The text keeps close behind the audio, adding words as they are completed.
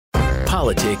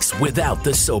Politics without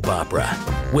the soap opera,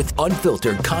 with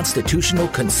unfiltered constitutional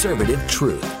conservative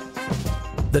truth.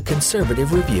 The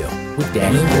Conservative Review with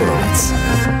Daniel Horowitz.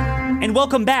 And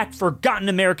welcome back, Forgotten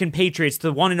American Patriots, to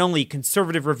the one and only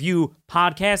Conservative Review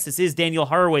podcast. This is Daniel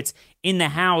Horowitz in the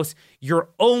house, your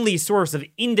only source of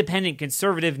independent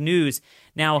conservative news.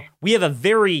 Now, we have a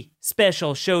very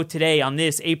special show today on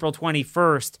this April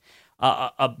 21st,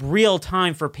 a real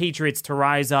time for patriots to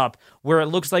rise up, where it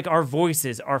looks like our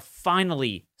voices are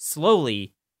finally,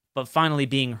 slowly, but finally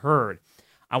being heard.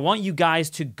 I want you guys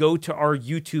to go to our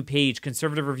YouTube page,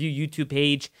 Conservative Review YouTube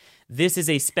page. This is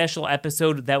a special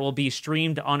episode that will be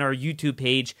streamed on our YouTube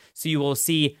page, so you will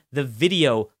see the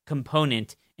video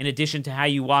component in addition to how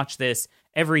you watch this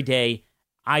every day.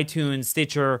 iTunes,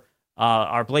 Stitcher,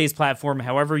 our Blaze platform,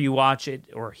 however you watch it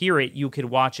or hear it, you could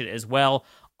watch it as well.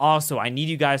 Also, I need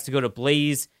you guys to go to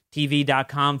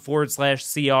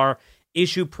blazetv.com/CR,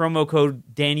 issue promo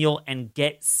code Daniel, and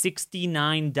get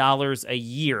 $69 a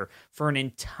year for an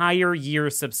entire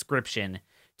year subscription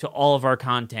to all of our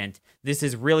content. This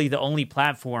is really the only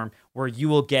platform where you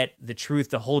will get the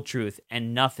truth, the whole truth,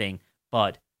 and nothing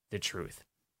but the truth.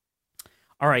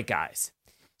 All right, guys.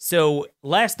 So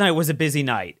last night was a busy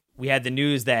night. We had the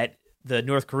news that the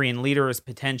North Korean leader is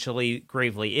potentially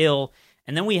gravely ill,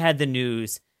 and then we had the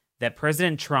news that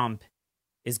President Trump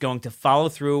is going to follow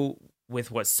through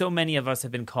with what so many of us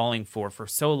have been calling for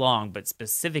so long, but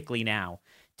specifically now,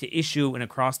 to issue an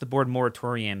across-the-board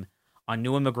moratorium on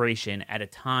new immigration at a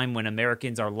time when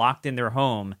Americans are locked in their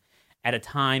home, at a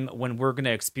time when we're going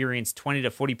to experience 20 to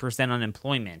 40%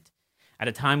 unemployment, at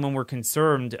a time when we're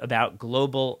concerned about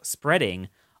global spreading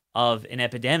of an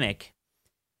epidemic.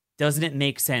 Doesn't it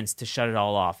make sense to shut it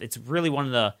all off? It's really one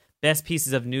of the best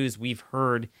pieces of news we've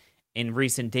heard in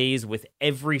recent days, with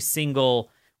every single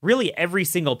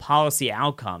policy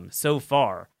outcome so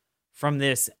far from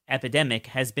this epidemic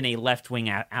has been a left-wing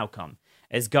outcome.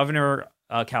 As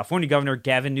California Governor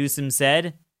Gavin Newsom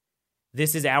said,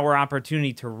 this is our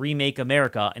opportunity to remake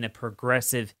America in a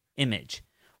progressive image.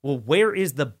 Well, where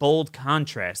is the bold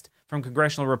contrast from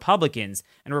congressional Republicans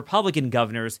and Republican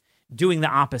governors doing the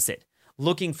opposite,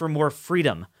 looking for more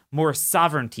freedom, more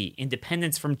sovereignty,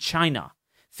 independence from China,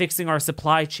 fixing our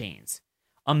supply chains,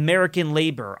 American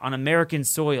labor on American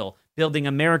soil, building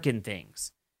American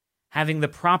things, having the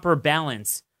proper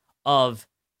balance of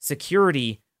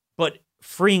security, but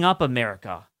freeing up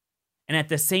America, and at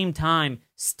the same time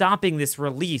stopping this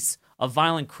release of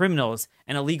violent criminals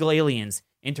and illegal aliens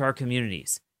into our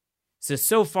communities.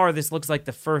 So far, this looks like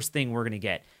the first thing we're going to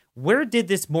get. Where did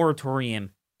this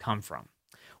moratorium come from?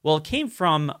 Well, it came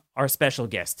from our special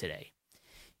guest today.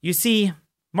 You see,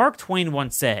 Mark Twain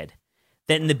once said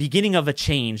that in the beginning of a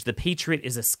change, the patriot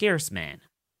is a scarce man,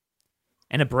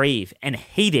 and a brave, and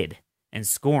hated, and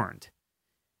scorned.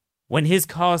 When his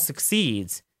cause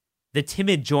succeeds, the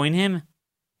timid join him.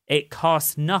 It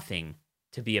costs nothing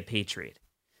to be a patriot.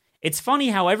 It's funny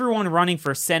how everyone running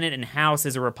for Senate and House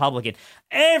is a Republican.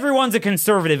 Everyone's a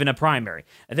conservative in a primary.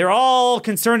 They're all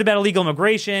concerned about illegal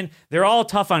immigration. They're all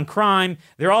tough on crime.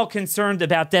 They're all concerned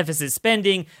about deficit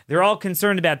spending. They're all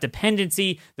concerned about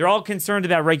dependency. They're all concerned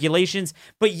about regulations.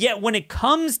 But yet when it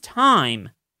comes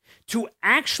time to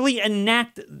actually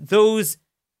enact those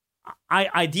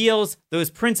ideals, those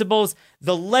principles,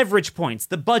 the leverage points,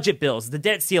 the budget bills, the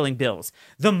debt ceiling bills,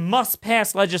 the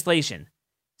must-pass legislation,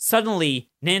 suddenly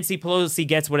Nancy Pelosi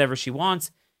gets whatever she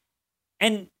wants,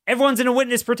 and everyone's in a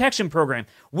witness protection program.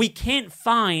 We can't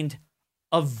find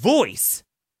a voice,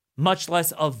 much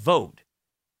less a vote,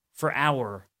 for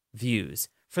our views,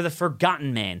 for the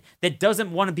forgotten man that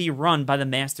doesn't want to be run by the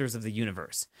masters of the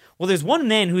universe. Well, there's one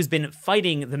man who's been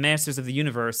fighting the masters of the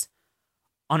universe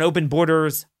on open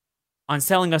borders, on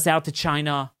selling us out to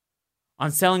China,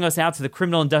 on selling us out to the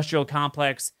criminal industrial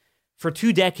complex for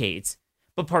 2 decades,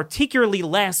 but particularly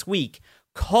last week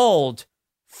called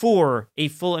for a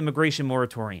full immigration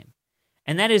moratorium.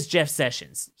 And that is Jeff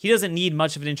Sessions. He doesn't need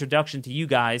much of an introduction to you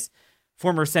guys.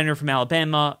 Former senator from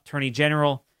Alabama, attorney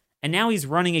general, and now he's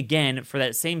running again for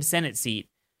that same Senate seat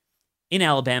in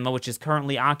Alabama, which is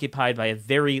currently occupied by a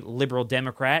very liberal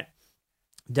Democrat,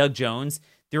 Doug Jones.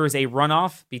 There is a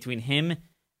runoff between him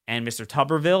and Mr.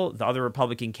 Tuberville, the other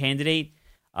Republican candidate,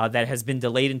 that has been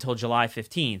delayed until July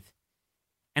 15th.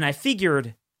 And I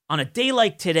figured on a day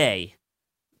like today,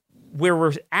 where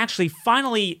we're actually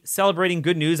finally celebrating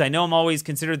good news, I know I'm always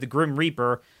considered the Grim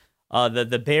Reaper,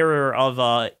 the bearer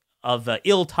of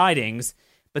ill tidings,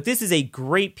 but this is a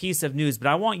great piece of news. But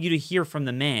I want you to hear from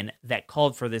the man that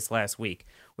called for this last week.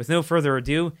 With no further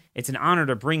ado, it's an honor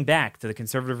to bring back to the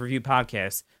Conservative Review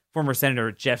podcast former Senator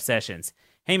Jeff Sessions.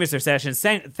 Hey, Mr. Sessions,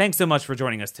 thanks so much for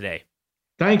joining us today.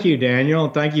 Thank you, Daniel.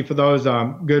 Thank you for those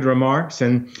good remarks,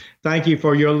 and thank you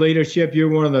for your leadership. You're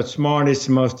one of the smartest,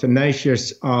 most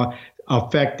tenacious,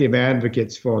 effective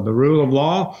advocates for the rule of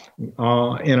law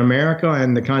in America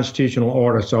and the constitutional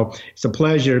order. So it's a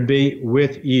pleasure to be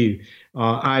with you.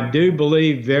 I do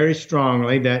believe very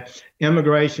strongly that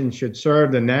immigration should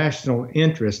serve the national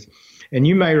interest. And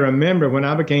you may remember when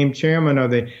I became chairman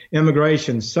of the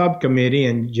Immigration Subcommittee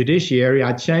and Judiciary,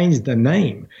 I changed the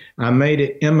name. I made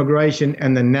it Immigration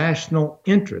and the National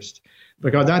Interest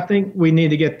because I think we need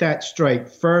to get that straight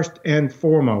first and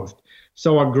foremost.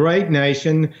 So a great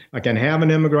nation can have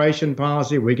an immigration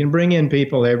policy. We can bring in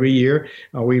people every year.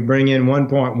 We bring in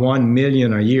 1.1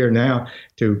 million a year now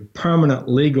to permanent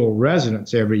legal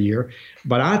residents every year.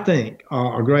 But I think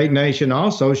a great nation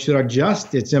also should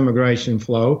adjust its immigration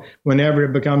flow whenever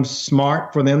it becomes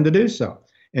smart for them to do so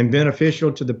and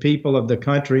beneficial to the people of the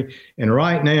country. And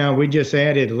right now, we just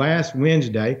added last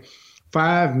Wednesday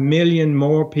 5 million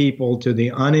more people to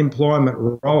the unemployment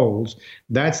rolls.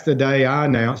 That's the day I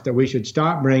announced that we should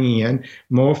stop bringing in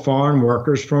more foreign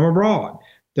workers from abroad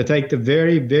to take the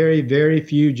very, very, very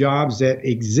few jobs that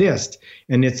exist.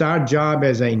 And it's our job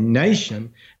as a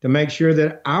nation to make sure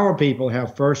that our people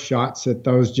have first shots at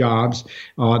those jobs.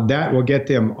 That will get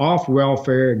them off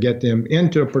welfare, get them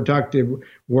into a productive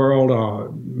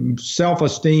world.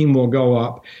 Self-esteem will go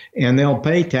up, and they'll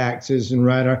pay taxes and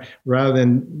rather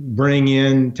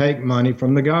than take money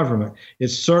from the government.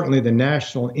 It's certainly the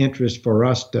national interest for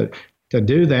us to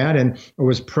do that. And I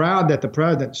was proud that the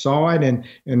president saw it and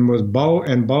was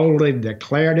boldly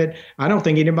declared it. I don't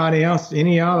think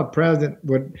any other president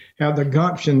would have the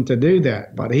gumption to do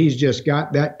that, but he's just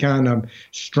got that kind of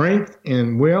strength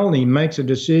and will. He makes a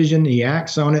decision, he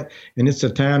acts on it, and it's a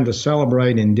time to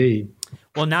celebrate indeed.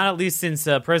 Well, not at least since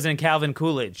President Calvin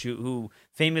Coolidge, who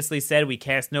famously said we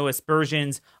cast no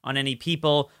aspersions on any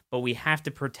people, but we have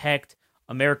to protect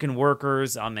American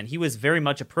workers. And he was very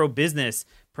much a pro-business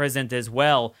president as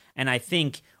well. And I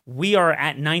think we are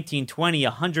at 1920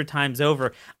 100 times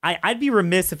over. I'd be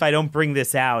remiss if I don't bring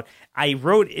this out. I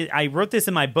wrote this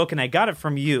in my book, and I got it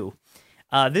from you.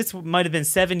 This might have been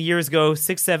 7 years ago,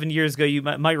 7 years ago. You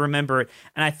might remember it.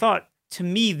 And I thought, to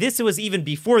me, this was even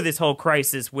before this whole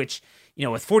crisis, which,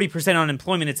 with 40%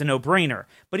 unemployment, it's a no-brainer.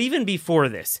 But even before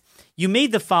this, you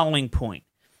made the following point,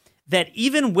 that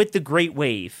even with the Great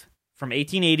Wave from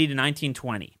 1880 to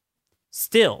 1920,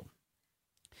 still,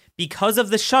 because of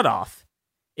the shutoff,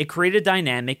 it created a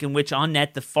dynamic in which on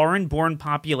net the foreign-born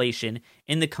population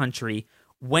in the country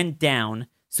went down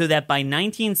so that by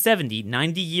 1970,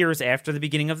 90 years after the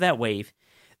beginning of that wave,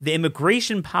 the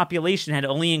immigration population had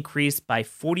only increased by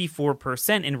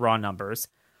 44% in raw numbers,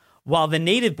 while the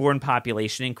native-born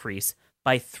population increased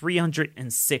by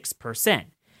 306%.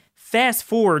 Fast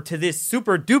forward to this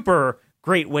super-duper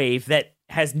great wave that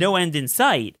has no end in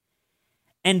sight,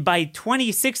 and by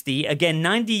 2060, again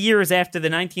 90 years after the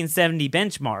 1970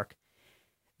 benchmark,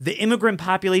 the immigrant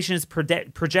population is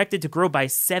projected to grow by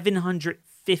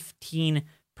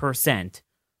 715%,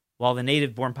 while the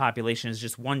native-born population is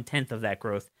just 1/10 of that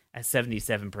growth at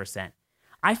 77%.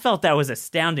 I felt that was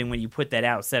astounding when you put that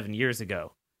out 7 years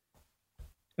ago.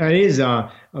 That is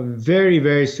a very,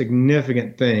 very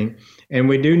significant thing. And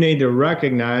we do need to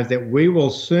recognize that we will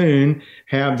soon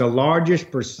have the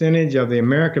largest percentage of the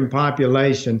American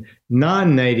population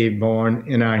non-native born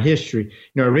in our history.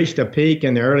 It reached a peak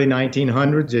in the early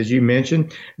 1900s, as you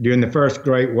mentioned, during the first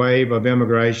great wave of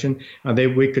immigration.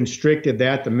 We constricted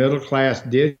that. The middle class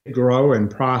did grow and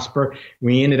prosper.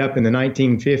 We ended up in the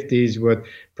 1950s with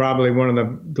probably one of the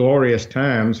glorious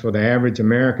times for the average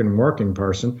American working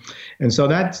person. And so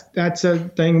that's a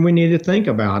thing we need to think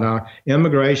about.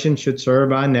 Immigration should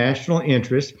serve our national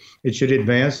interest. It should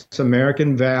advance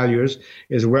American values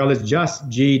as well as just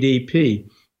GDP.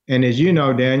 And as you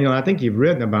know, Daniel, I think you've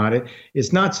written about it,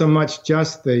 it's not so much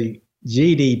just the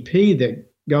GDP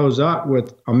that goes up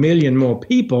with a million more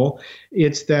people,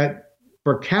 it's that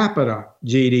per capita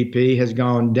GDP has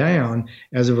gone down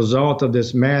as a result of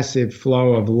this massive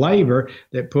flow of labor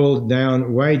that pulls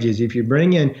down wages. If you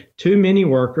bring in too many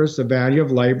workers, the value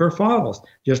of labor falls.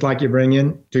 Just like you bring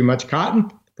in too much cotton,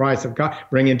 the price of cotton,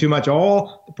 bring in too much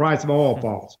oil, the price of oil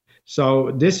falls.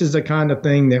 So this is the kind of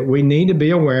thing that we need to be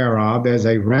aware of as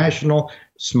a rational,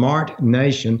 smart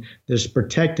nation that's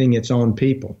protecting its own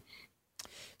people.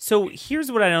 So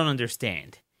here's what I don't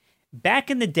understand. Back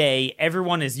in the day,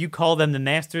 everyone, as you call them, the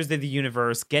masters of the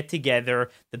universe, get together,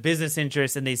 the business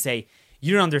interests, and they say,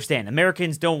 you don't understand.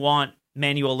 Americans don't want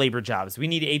manual labor jobs. We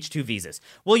need H-2 visas.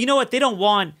 Well, you know what? They don't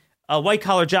want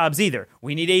white-collar jobs either.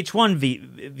 We need H-1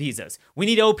 visas. We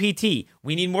need OPT.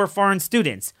 We need more foreign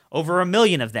students, over 1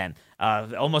 million of them.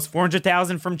 Almost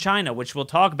 400,000 from China, which we'll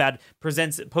talk about,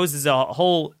 poses a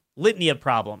whole litany of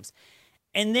problems.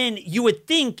 And then you would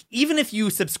think, even if you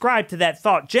subscribe to that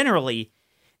thought generally,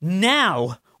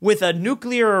 now, with a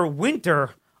nuclear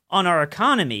winter on our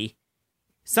economy,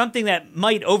 something that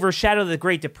might overshadow the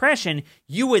Great Depression,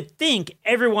 you would think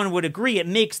everyone would agree it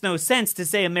makes no sense to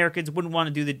say Americans wouldn't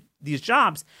want to do these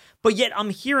jobs. But yet I'm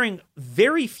hearing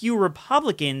very few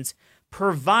Republicans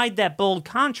provide that bold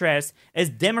contrast as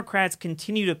Democrats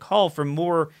continue to call for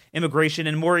more immigration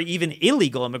and more even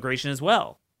illegal immigration as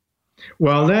well.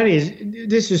 Well,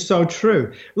 this is so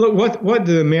true. Look, what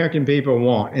do the American people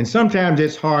want? And sometimes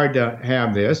it's hard to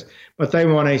have this, but they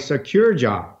want a secure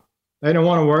job. They don't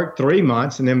want to work 3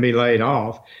 months and then be laid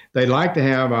off. They'd like to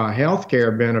have a health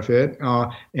care benefit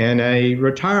and a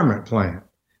retirement plan.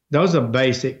 Those are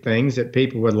basic things that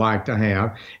people would like to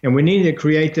have. And we need to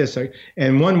create this.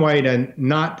 And one way to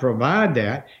not provide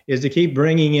that is to keep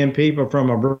bringing in people from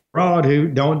abroad who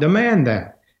don't demand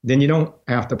that. Then you don't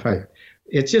have to pay it.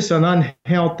 It's just an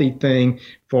unhealthy thing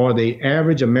for the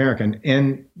average American.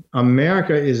 And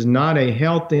America is not a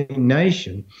healthy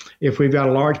nation if we've got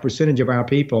a large percentage of our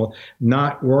people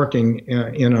not working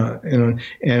in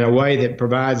a way that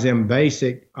provides them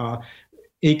basic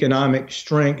economic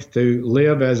strength to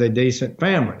live as a decent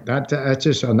family. That's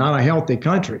just not a healthy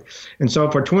country. And so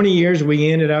for 20 years,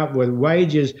 we ended up with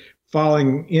wages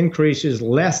falling increases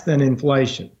less than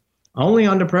inflation. Only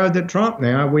under President Trump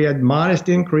now, we had modest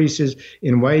increases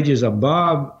in wages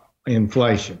above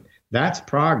inflation. That's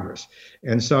progress.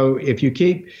 And so if you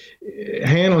keep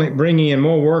bringing in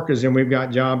more workers than we've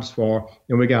got jobs for,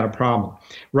 then we got a problem.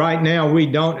 Right now, we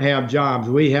don't have jobs.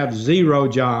 We have 0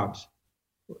 jobs.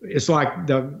 It's like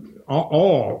the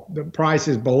price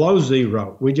is below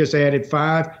 0. We just added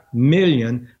 5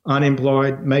 million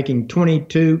unemployed, making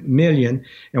 22 million.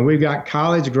 And we've got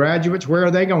college graduates. Where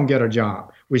are they going to get a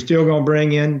job? We're still going to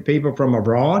bring in people from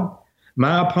abroad.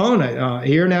 My opponent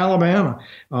here in Alabama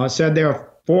said there are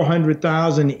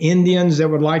 400,000 Indians that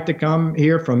would like to come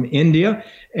here from India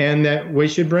and that we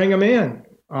should bring them in.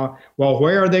 Well,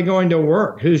 where are they going to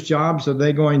work? Whose jobs are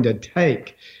they going to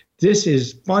take? This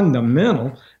is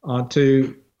fundamental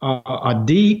to a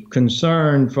deep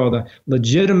concern for the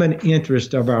legitimate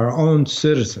interest of our own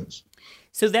citizens.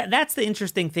 So that's the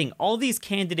interesting thing. All these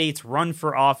candidates run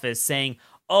for office saying,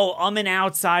 oh, I'm an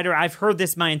outsider. I've heard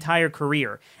this my entire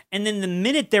career. And then the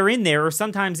minute they're in there, or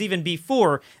sometimes even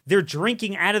before, they're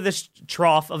drinking out of the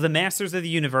trough of the masters of the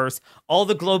universe, all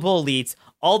the global elites,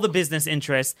 all the business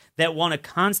interests that want a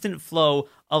constant flow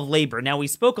of labor. Now, we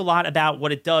spoke a lot about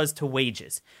what it does to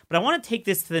wages, but I want to take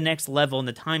this to the next level in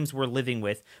the times we're living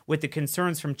with the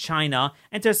concerns from China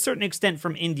and to a certain extent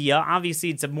from India.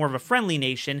 Obviously, it's more of a friendly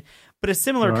nation, but a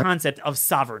similar concept of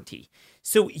sovereignty.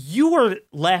 So you were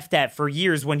laughed at for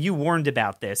years when you warned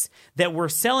about this, that we're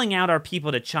selling out our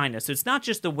people to China. So it's not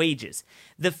just the wages.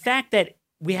 The fact that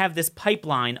we have this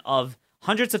pipeline of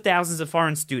hundreds of thousands of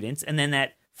foreign students, and then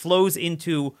that flows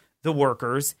into the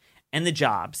workers and the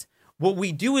jobs. What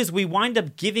we do is we wind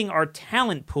up giving our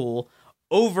talent pool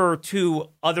over to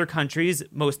other countries,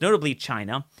 most notably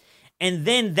China. And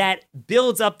then that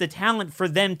builds up the talent for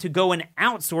them to go and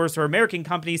outsource, or American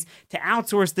companies to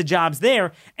outsource the jobs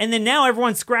there. And then now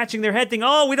everyone's scratching their head thinking,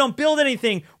 oh, we don't build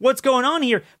anything. What's going on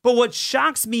here? But what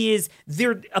shocks me is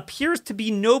there appears to be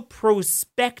no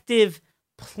prospective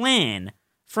plan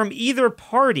from either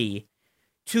party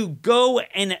to go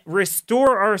and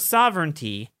restore our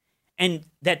sovereignty. And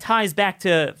that ties back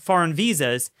to foreign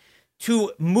visas,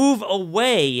 to move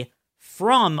away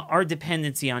from our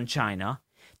dependency on China,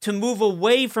 to move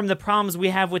away from the problems we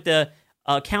have with the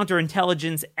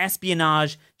counterintelligence,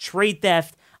 espionage, trade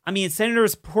theft. I mean,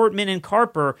 Senators Portman and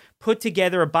Carper put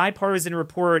together a bipartisan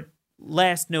report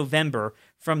last November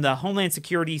from the Homeland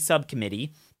Security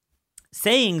Subcommittee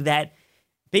saying that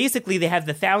basically they have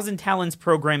the 1,000 Talents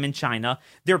program in China.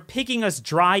 They're picking us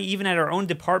dry even at our own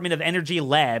Department of Energy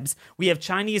labs. We have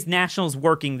Chinese nationals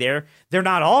working there. They're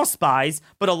not all spies,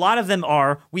 but a lot of them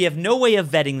are. We have no way of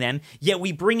vetting them, yet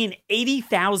we bring in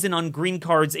 80,000 on green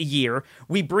cards a year.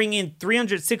 We bring in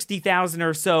 360,000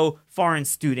 or so foreign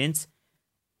students.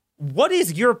 What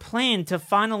is your plan to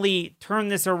finally turn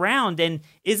this around? And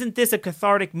isn't this a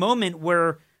cathartic moment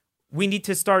where we need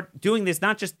to start doing this,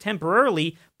 not just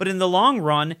temporarily, but in the long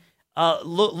run,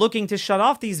 looking to shut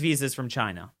off these visas from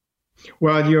China?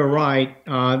 Well, you're right.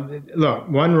 Look,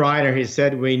 one writer has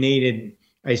said we needed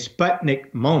a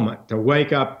Sputnik moment to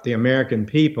wake up the American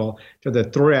people to the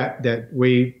threat that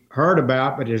we heard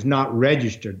about, but is not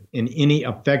registered in any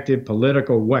effective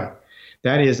political way.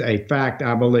 That is a fact,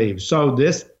 I believe. So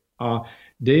this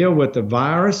deal with the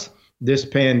virus, this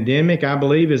pandemic, I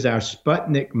believe, is our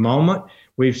Sputnik moment.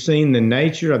 We've seen the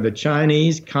nature of the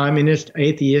Chinese communist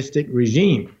atheistic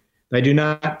regime. They do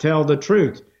not tell the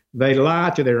truth. They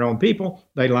lie to their own people.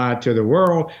 They lie to the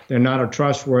world. They're not a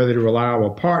trustworthy,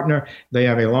 reliable partner. They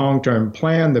have a long-term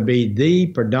plan to be the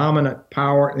predominant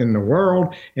power in the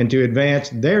world and to advance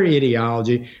their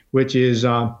ideology, which is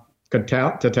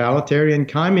totalitarian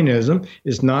communism.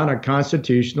 Is not a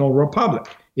constitutional republic.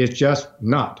 It's just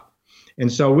not.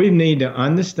 And so we need to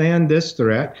understand this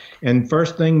threat. And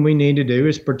first thing we need to do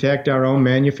is protect our own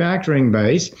manufacturing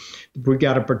base. We've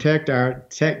got to protect our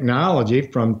technology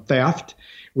from theft.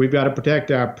 We've got to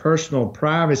protect our personal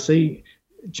privacy.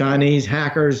 Chinese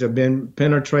hackers have been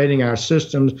penetrating our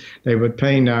systems. They've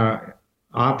obtained our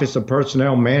Office of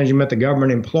Personnel Management, the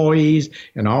government employees,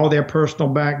 and all their personal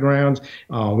backgrounds.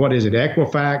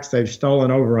 Equifax? They've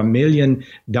stolen over 1 million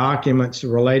documents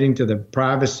relating to the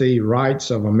privacy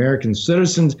rights of American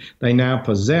citizens they now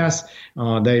possess.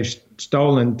 They've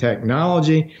stolen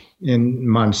technology in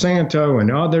Monsanto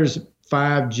and others.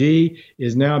 5G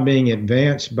is now being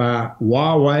advanced by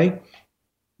Huawei.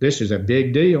 This is a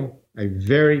big deal, a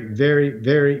very, very,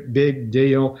 very big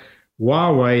deal.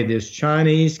 Huawei, this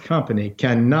Chinese company,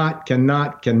 cannot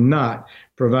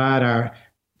provide our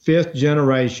 5th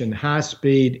generation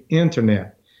high-speed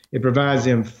internet. It provides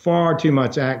them far too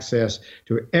much access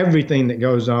to everything that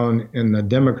goes on in the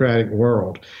democratic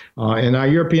world. And our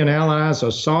European allies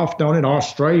are soft on it.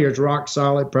 Australia is rock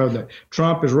solid. President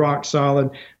Trump is rock solid.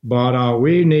 But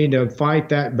we need to fight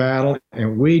that battle,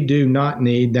 and we do not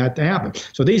need that to happen.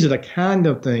 So these are the kind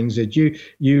of things that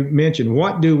you mentioned.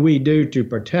 What do we do to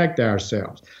protect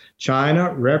ourselves?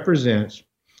 China represents,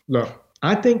 look,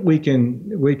 I think we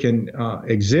can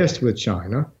exist with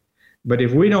China. But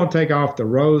if we don't take off the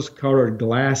rose-colored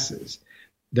glasses,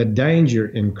 the danger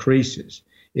increases.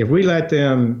 If we let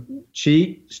them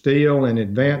cheat, steal, and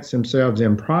advance themselves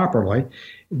improperly,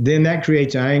 then that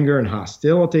creates anger and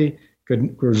hostility,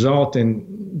 could result in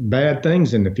bad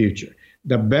things in the future.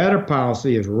 The better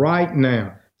policy is right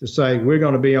now to say we're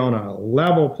going to be on a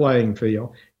level playing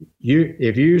field.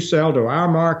 If you sell to our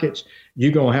markets,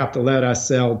 you're going to have to let us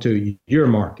sell to your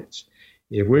markets.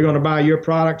 If we're going to buy your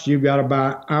products, you've got to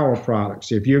buy our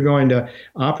products. If you're going to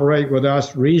operate with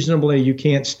us reasonably, you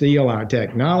can't steal our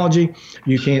technology.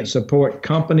 You can't support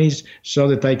companies so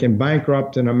that they can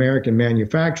bankrupt an American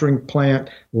manufacturing plant,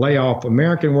 lay off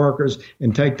American workers,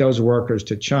 and take those workers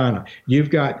to China. You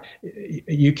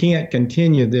can't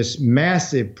continue this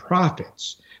massive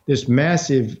profits, this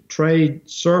massive trade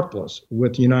surplus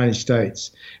with the United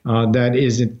States that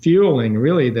is fueling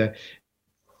really the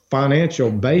financial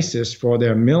basis for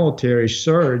their military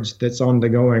surge that's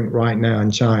undergoing right now in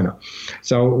China.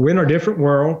 So we're in a different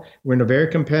world. We're in a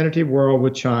very competitive world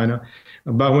with China.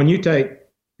 But when you take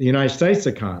the United States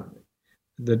economy,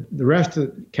 the rest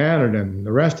of Canada and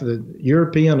the rest of the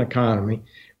European economy,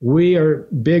 we are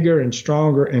bigger and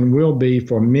stronger and will be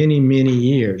for many, many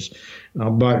years.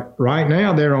 But right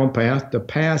now they're on path to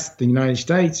pass the United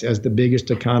States as the biggest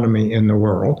economy in the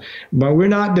world. But we're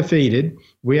not defeated.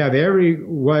 We have every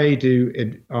way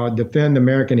to defend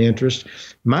American interests.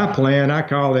 My plan, I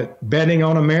call it betting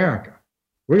on America.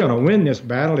 We're going to win this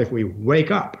battle if we wake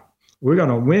up. We're going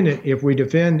to win it if we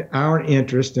defend our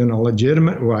interest in a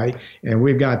legitimate way. And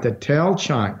we've got to tell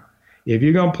China, if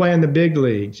you're going to play in the big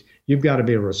leagues, you've got to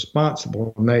be a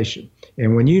responsible nation.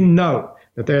 And when you know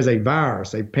that there's a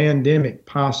virus, a pandemic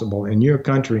possible in your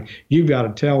country, you've got to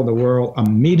tell the world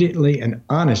immediately and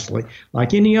honestly,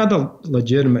 like any other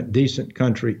legitimate, decent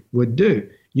country would do.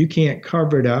 You can't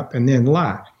cover it up and then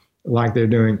lie like they're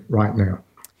doing right now.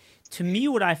 To me,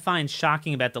 what I find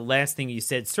shocking about the last thing you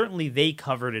said, certainly they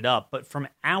covered it up, but from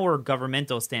our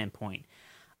governmental standpoint,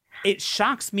 it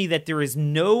shocks me that there is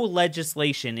no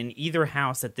legislation in either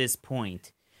house at this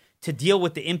point to deal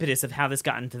with the impetus of how this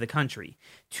got into the country.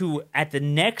 To at the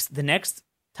next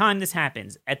time this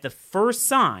happens, at the first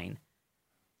sign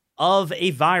of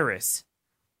a virus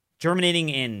germinating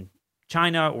in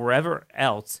China or wherever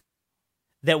else,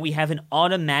 that we have an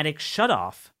automatic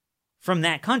shutoff from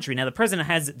that country. Now, the president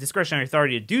has discretionary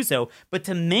authority to do so, but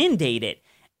to mandate it,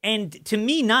 and to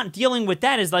me, not dealing with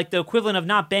that is like the equivalent of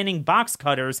not banning box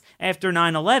cutters after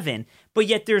 9/11. But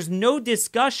yet there's no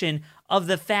discussion of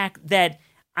the fact that,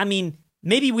 I mean,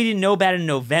 maybe we didn't know about it in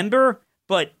November,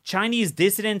 but Chinese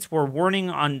dissidents were warning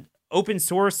on open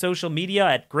source social media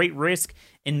at great risk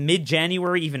in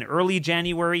mid-January, even early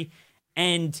January.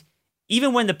 And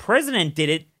even when the president did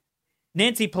it,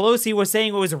 Nancy Pelosi was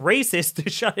saying it was racist to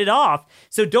shut it off.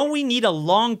 So don't we need a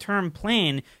long-term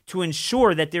plan to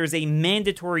ensure that there's a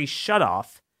mandatory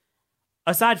shutoff,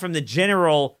 aside from the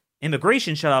general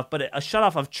immigration shutoff, but a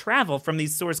shutoff of travel from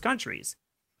these source countries?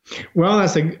 Well,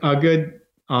 that's a good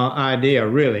idea,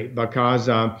 really, because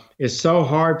it's so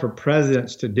hard for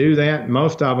presidents to do that.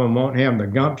 Most of them won't have the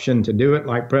gumption to do it,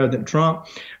 like President Trump.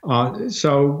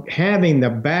 So having the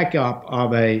backup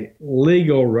of a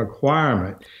legal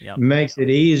requirement makes it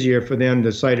easier for them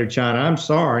to say to China, I'm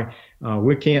sorry,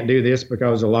 we can't do this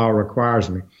because the law requires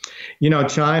me. You know,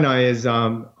 China is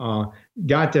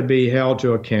got to be held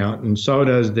to account, and so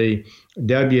does the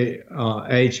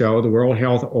WHO, the World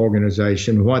Health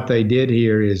Organization. What they did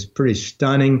here is pretty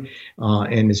stunning,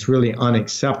 and it's really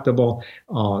unacceptable.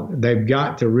 They've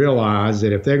got to realize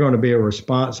that if they're going to be a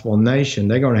responsible nation,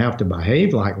 they're going to have to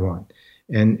behave like one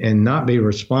and not be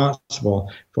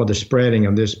responsible for the spreading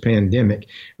of this pandemic.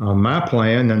 My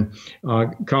plan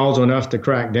calls on us to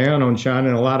crack down on China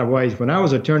in a lot of ways. When I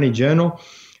was Attorney General,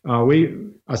 we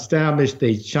established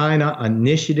the China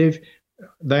Initiative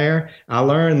there. I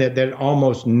learned that there are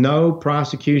almost no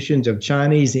prosecutions of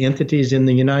Chinese entities in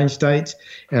the United States,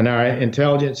 and our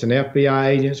intelligence and FBI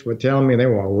agents were telling me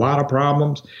there were a lot of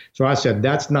problems. So I said,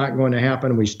 that's not going to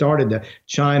happen. We started the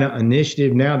China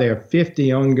Initiative. Now there are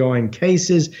 50 ongoing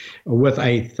cases with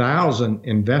 1,000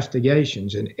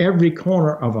 investigations in every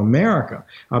corner of America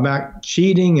about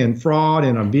cheating and fraud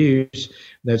and abuse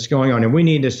that's going on. And we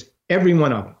need this, every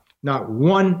one of them. Not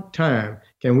one time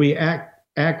can we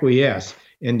acquiesce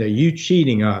into you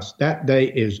cheating us. That day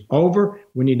is over.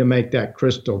 We need to make that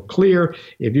crystal clear.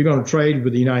 If you're going to trade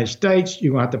with the United States,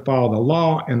 you're going to have to follow the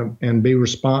law and be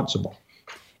responsible.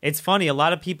 It's funny. A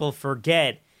lot of people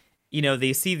forget, you know,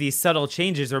 they see these subtle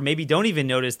changes or maybe don't even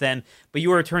notice them. But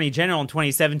you were Attorney General in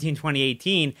 2017,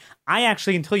 2018. I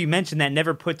actually, until you mentioned that,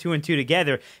 never put two and two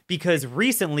together, because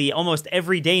recently, almost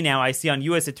every day now, I see on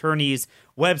U.S. attorneys'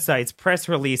 websites press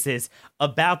releases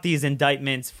about these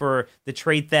indictments for the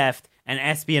trade theft and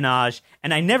espionage,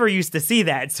 and I never used to see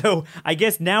that. So I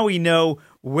guess now we know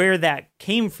where that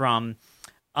came from.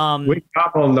 We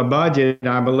doubled the budget,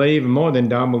 I believe, more than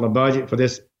doubled the budget for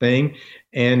this thing.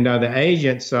 And the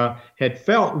agents had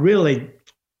felt really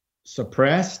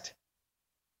suppressed.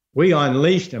 We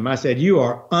unleashed them. I said, you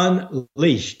are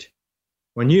unleashed.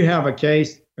 When you have a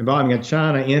case involving a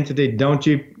China entity, don't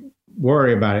you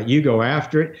worry about it. You go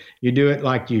after it. You do it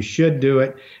like you should do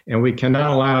it. And we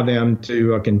cannot allow them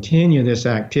to continue this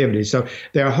activity. So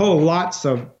there are whole lots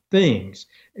of things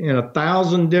in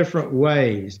 1,000 different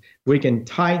ways we can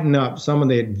tighten up some of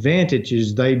the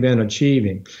advantages they've been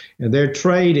achieving. And their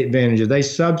trade advantages, they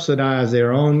subsidize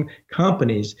their own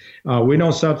companies. We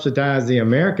don't subsidize the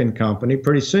American company.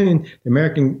 Pretty soon, the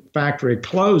American factory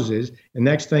closes, and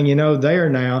next thing you know, they are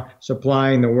now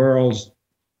supplying the world's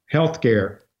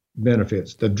healthcare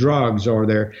benefits, the drugs or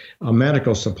their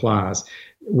medical supplies.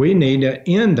 We need to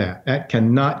end that. That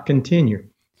cannot continue.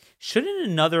 Shouldn't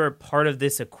another part of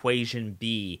this equation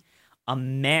be a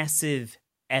massive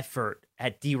effort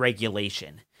at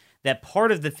deregulation? That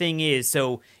part of the thing is,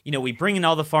 so, you know, we bring in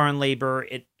all the foreign labor,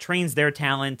 it trains their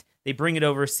talent, they bring it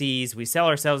overseas, we sell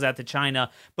ourselves out to China,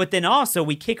 but then also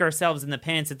we kick ourselves in the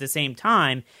pants at the same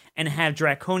time and have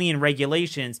draconian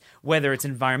regulations, whether it's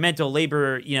environmental,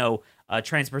 labor,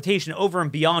 transportation, over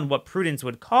and beyond what prudence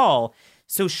would call.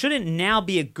 So shouldn't now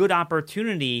be a good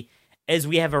opportunity, as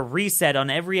we have a reset on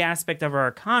every aspect of our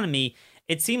economy?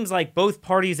 It seems like both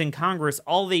parties in Congress,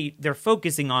 all they're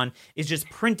focusing on is just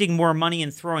printing more money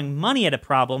and throwing money at a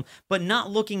problem, but not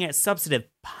looking at substantive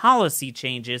policy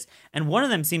changes. And one of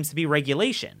them seems to be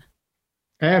regulation.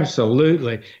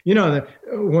 Absolutely. You know,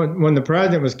 when the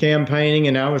president was campaigning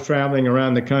and I was traveling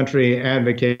around the country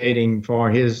advocating for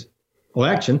his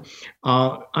election,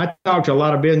 I talked to a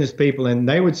lot of business people, and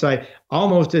they would say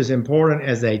almost as important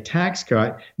as a tax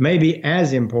cut, maybe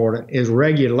as important, is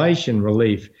regulation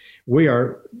relief. We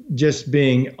are just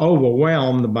being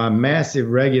overwhelmed by massive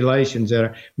regulations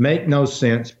that make no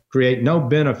sense, create no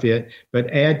benefit,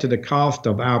 but add to the cost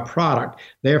of our product.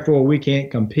 Therefore, we can't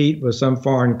compete with some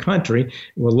foreign country,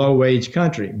 with low-wage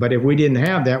country. But if we didn't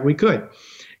have that, we could.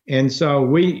 And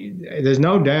so there's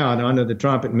no doubt under the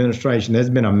Trump administration, there's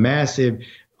been a massive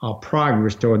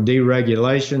progress toward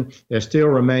deregulation. There still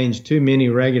remains too many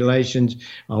regulations.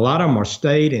 A lot of them are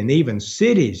state and even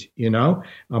cities,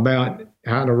 about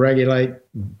how to regulate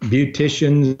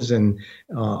beauticians, and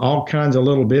all kinds of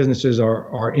little businesses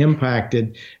are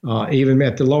impacted even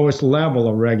at the lowest level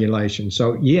of regulation.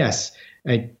 So yes,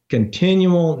 a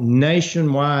continual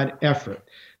nationwide effort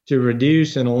to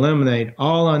reduce and eliminate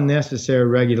all unnecessary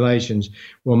regulations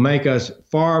will make us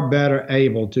far better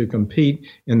able to compete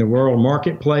in the world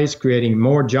marketplace, creating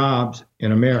more jobs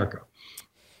in America.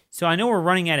 So I know we're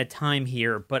running out of time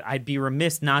here, but I'd be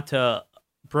remiss not to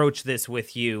broach this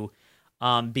with you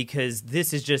because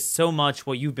this is just so much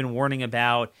what you've been warning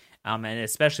about, and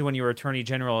especially when you were Attorney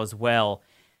General as well.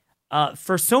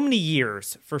 For so many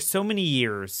years,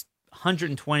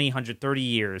 120, 130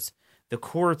 years, the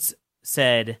courts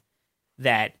said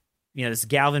that, this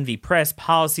Galvin v. Press,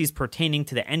 policies pertaining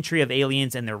to the entry of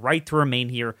aliens and their right to remain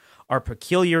here are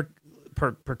peculiarly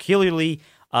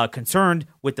concerned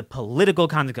with the political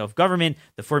conduct of government.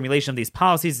 The formulation of these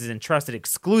policies is entrusted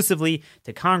exclusively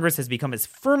to Congress, has become as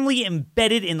firmly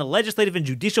embedded in the legislative and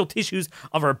judicial tissues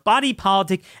of our body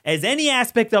politic as any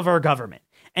aspect of our government.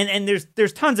 And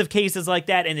there's tons of cases like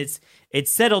that, and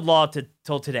it's settled law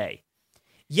till today.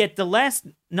 Yet the last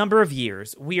number of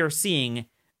years, we are seeing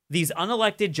these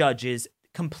unelected judges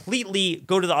completely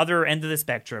go to the other end of the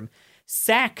spectrum,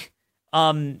 sack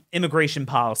immigration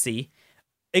policy,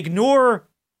 ignore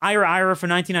IRA for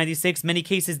 1996. Many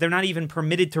cases, they're not even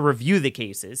permitted to review the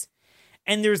cases.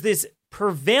 And there's this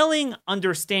prevailing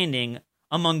understanding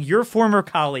among your former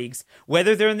colleagues,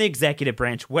 whether they're in the executive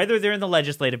branch, whether they're in the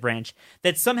legislative branch,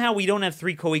 that somehow we don't have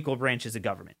three co-equal branches of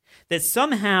government. That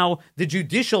somehow the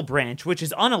judicial branch, which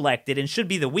is unelected and should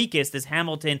be the weakest, as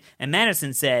Hamilton and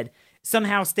Madison said,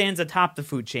 somehow stands atop the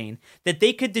food chain. That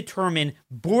they could determine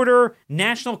border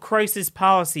national crisis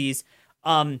policies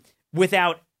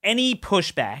without any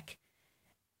pushback.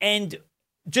 And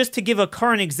just to give a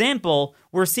current example,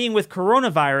 we're seeing with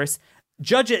coronavirus,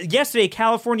 yesterday, a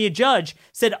California judge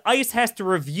said ICE has to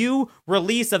review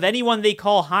release of anyone they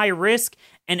call high risk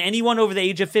and anyone over the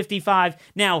age of 55.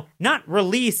 Now, not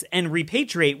release and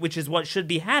repatriate, which is what should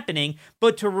be happening,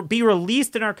 but to be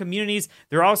released in our communities.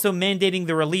 They're also mandating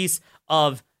the release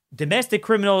of domestic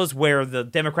criminals where the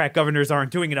Democrat governors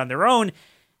aren't doing it on their own.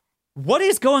 What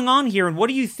is going on here, and what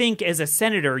do you think as a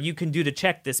senator you can do to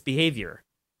check this behavior?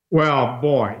 Well,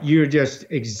 boy, you're just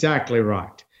exactly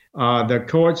right. The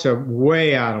courts are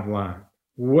way out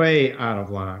of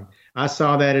line. I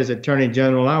saw that as Attorney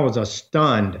General. I was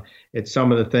stunned at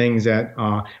some of the things that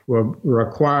were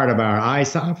required of our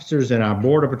ICE officers and our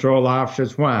Border Patrol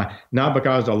officers. Why? Not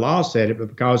because the law said it, but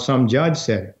because some judge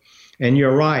said it. And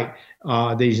you're right.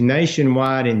 These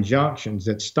nationwide injunctions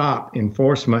that stop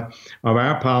enforcement of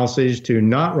our policies to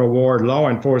not reward law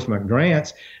enforcement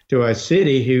grants to a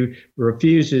city who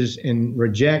refuses and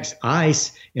rejects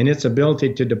ICE and its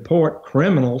ability to deport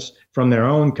criminals from their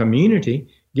own community.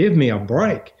 Give me a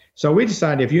break. So we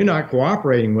decided if you're not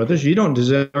cooperating with us, you don't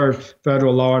deserve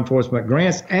federal law enforcement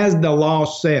grants, as the law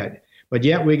said. But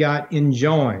yet we got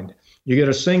enjoined. You get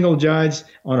a single judge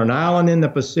on an island in the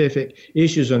Pacific,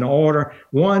 issues an order.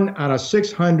 1 out of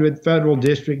 600 federal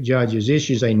district judges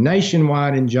issues a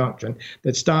nationwide injunction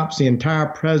that stops the entire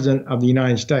president of the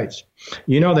United States.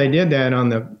 They did that on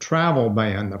the travel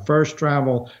ban, the first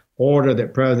travel order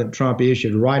that President Trump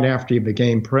issued right after he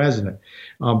became president.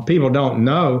 People don't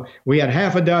know, we had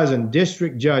half a dozen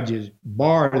district judges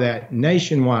bar that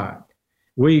nationwide.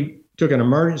 We took an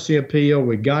emergency appeal.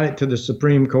 We got it to the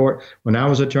Supreme Court when I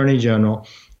was Attorney General,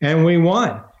 and we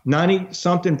won.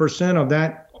 90-something% of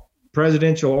that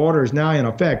presidential order is now in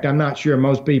effect. I'm not sure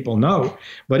most people know,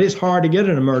 but it's hard to get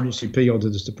an emergency appeal to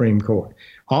the Supreme Court.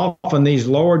 Often these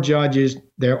lower judges,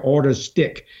 their orders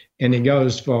stick, and it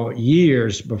goes for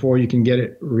years before you can get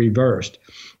it reversed.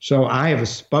 So I have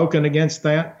spoken against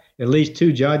that. At least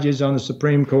 2 judges on the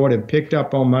Supreme Court have picked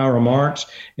up on my remarks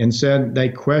and said they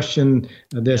question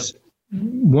this.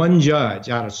 One judge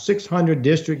out of 600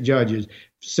 district judges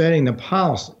setting the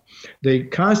policy. The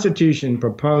Constitution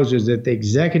proposes that the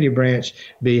executive branch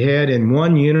be head in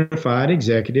one unified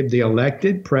executive, the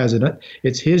elected president.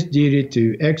 It's his duty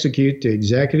to execute the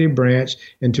executive branch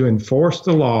and to enforce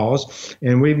the laws.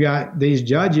 And we've got these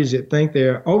judges that think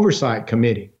they're oversight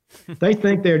committee. They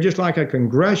think they're just like a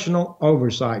congressional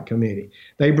oversight committee.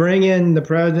 They bring in the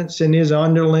president and his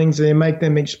underlings, and they make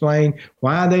them explain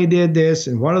why they did this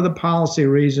and what are the policy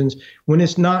reasons when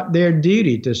it's not their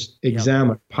duty to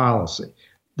examine policy.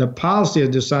 The policy is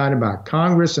decided by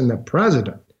Congress and the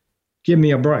president. Give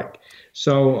me a break.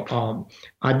 So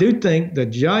I do think the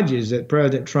judges that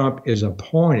President Trump is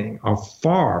appointing are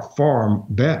far, far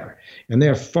better, and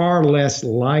they're far less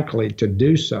likely to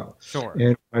do so.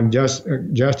 Sure. And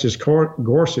Justice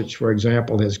Gorsuch, for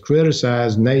example, has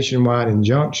criticized nationwide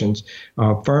injunctions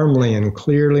firmly and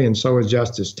clearly, and so has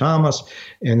Justice Thomas.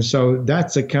 And so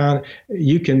that's the kind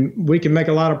we can make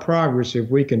a lot of progress if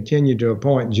we continue to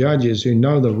appoint judges who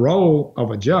know the role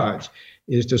of a judge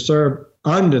is to serve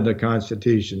under the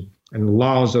Constitution and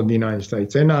laws of the United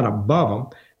States. They're not above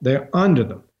them, they're under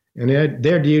them. And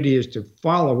their duty is to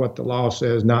follow what the law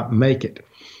says, not make it.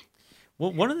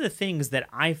 Well, one of the things that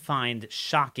I find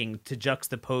shocking to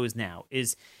juxtapose now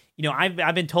is,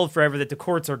 I've been told forever that the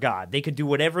courts are God. They could do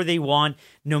whatever they want,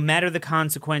 no matter the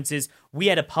consequences. We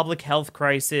had a public health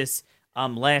crisis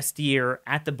last year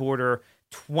at the border,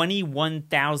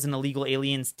 21,000 illegal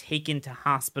aliens taken to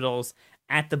hospitals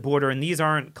at the border. And these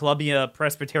aren't Columbia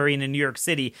Presbyterian in New York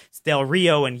City. It's Del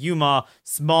Rio and Yuma,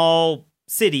 small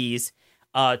cities.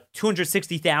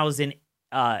 260,000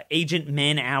 agent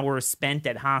man-hours spent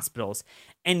at hospitals.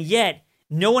 And yet,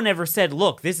 no one ever said,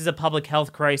 look, this is a public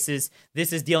health crisis.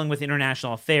 This is dealing with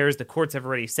international affairs. The courts have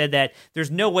already said that.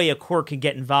 There's no way a court can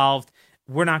get involved.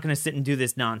 We're not going to sit and do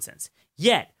this nonsense.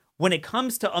 Yet, when it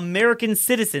comes to American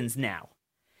citizens now,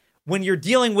 when you're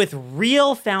dealing with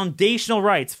real foundational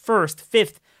rights, First,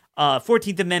 Fifth,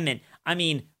 14th Amendment,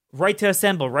 right to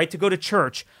assemble, right to go to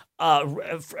church,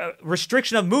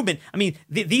 restriction of movement.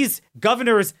 These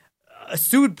governors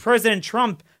sued President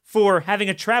Trump for having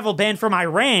a travel ban from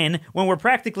Iran when we're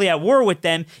practically at war with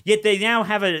them, yet they now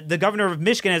have the governor of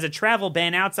Michigan has a travel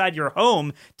ban outside your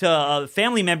home to a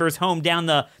family member's home down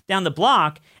the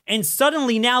block, and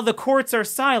suddenly now the courts are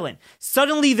silent.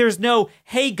 Suddenly there's no,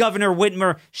 hey, Governor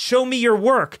Whitmer, show me your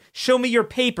work, show me your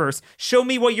papers, show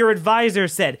me what your advisor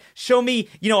said, show me,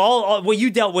 all what you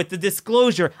dealt with, the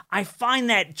disclosure. I find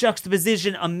that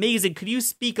juxtaposition amazing. Could you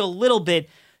speak a little bit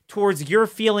towards your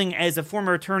feeling as a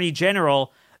former attorney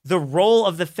general, the role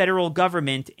of the federal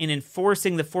government in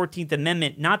enforcing the 14th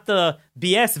Amendment, not the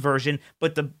BS version,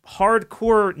 but the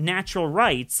hardcore natural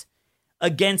rights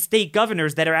against state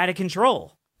governors that are out of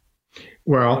control?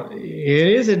 Well, it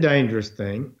is a dangerous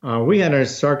thing. We had a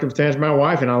circumstance, my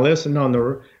wife and I listened on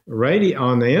the radio,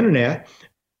 on the internet,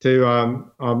 to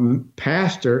a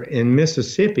pastor in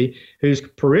Mississippi whose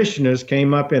parishioners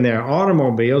came up in their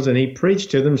automobiles and he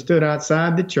preached to them, stood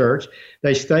outside the church.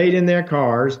 They stayed in their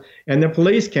cars and the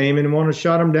police came and wanted to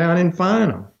shut them down and fine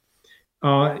them.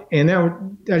 And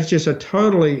that's just a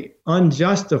totally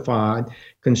unjustified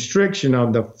constriction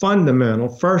of the fundamental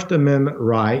First Amendment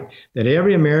right that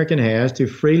every American has to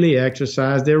freely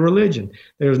exercise their religion.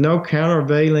 There's no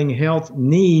countervailing health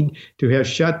need to have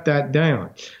shut that down.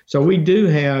 So we do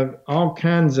have all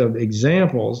kinds of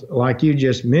examples, like you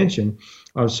just mentioned,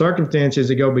 of circumstances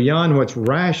that go beyond what's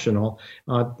rational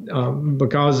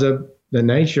because of the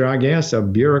nature, I guess,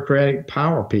 of bureaucratic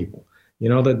power people.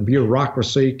 That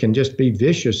bureaucracy can just be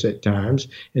vicious at times,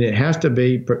 and it has to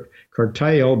be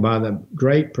curtailed by the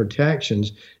great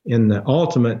protections in the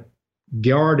ultimate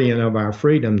guardian of our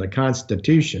freedom, the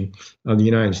Constitution of the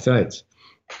United States.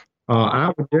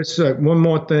 I would just say one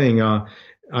more thing.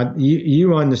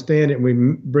 You understand it. We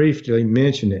briefly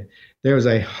mentioned it. There's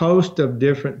a host of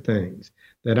different things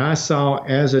that I saw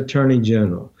as Attorney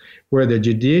General where the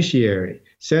judiciary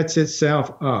sets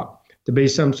itself up to be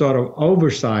some sort of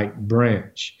oversight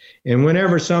branch. And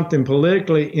whenever something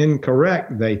politically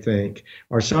incorrect, they think,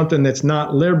 or something that's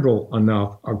not liberal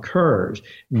enough occurs,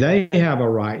 they have a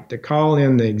right to call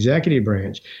in the executive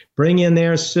branch, bring in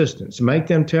their assistants, make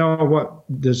them tell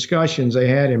what discussions they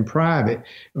had in private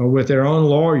with their own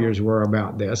lawyers were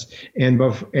about this, and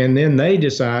then they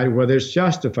decide whether it's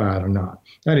justified or not.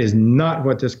 That is not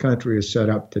what this country is set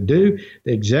up to do.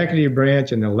 The executive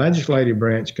branch and the legislative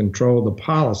branch control the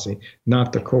policy,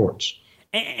 not the courts.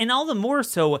 And all the more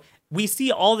so, we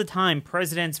see all the time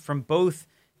presidents from both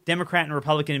Democrat and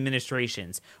Republican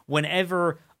administrations,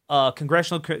 whenever a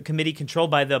congressional committee controlled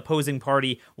by the opposing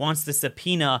party wants to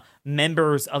subpoena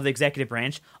members of the executive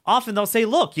branch, often they'll say,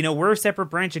 look, we're a separate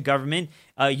branch of government.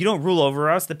 You don't rule over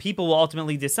us. The people will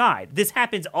ultimately decide. This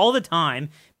happens all the time.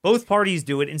 Both parties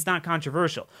do it. And it's not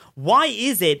controversial. Why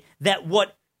is it that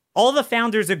what all the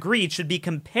founders agreed should be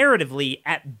comparatively,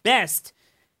 at best,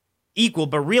 equal,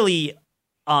 but really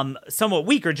somewhat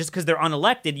weaker just because they're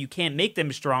unelected, you can't make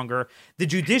them stronger, the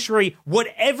judiciary,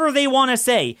 whatever they want to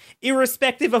say,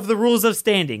 irrespective of the rules of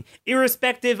standing,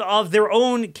 irrespective of their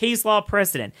own case law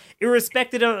precedent,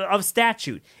 irrespective of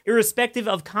statute, irrespective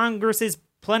of Congress's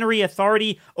plenary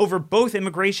authority over both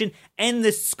immigration and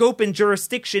the scope and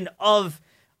jurisdiction of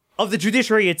the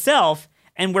judiciary itself,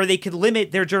 and where they could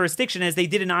limit their jurisdiction as they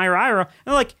did in Ira. And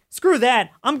they're like, screw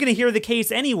that, I'm going to hear the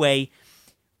case anyway.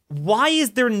 Why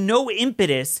is there no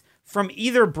impetus from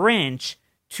either branch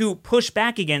to push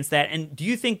back against that? And do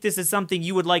you think this is something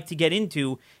you would like to get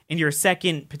into in your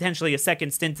potentially a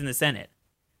second stint in the Senate?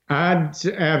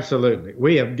 Absolutely.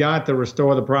 We have got to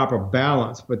restore the proper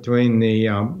balance between the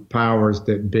powers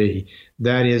that be.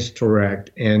 That is correct.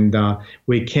 And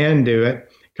we can do it.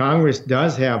 Congress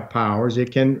does have powers.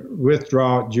 It can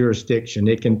withdraw jurisdiction.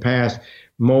 It can pass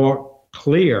more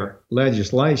clear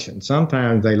legislation.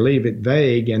 Sometimes they leave it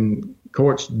vague and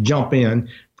courts jump in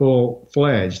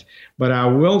full-fledged. But I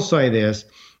will say this.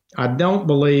 I don't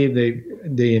believe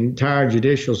the entire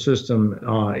judicial system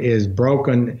is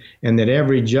broken and that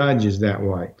every judge is that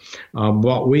way.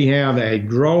 But we have a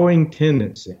growing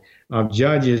tendency of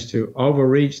judges to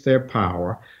overreach their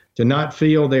power, to not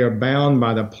feel they are bound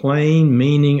by the plain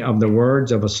meaning of the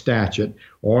words of a statute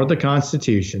or the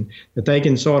Constitution, that they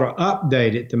can sort of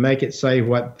update it to make it say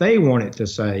what they want it to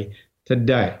say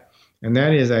today. And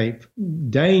that is a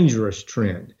dangerous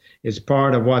trend. It's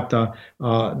part of what the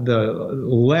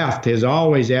left has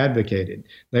always advocated.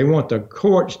 They want the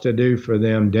courts to do for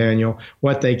them, Daniel,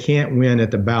 what they can't win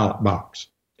at the ballot box.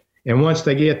 And once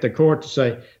they get the court to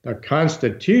say the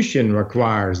Constitution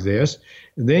requires this,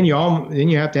 then you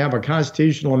have to have a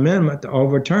constitutional amendment to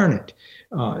overturn it.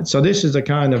 So this is the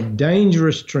kind of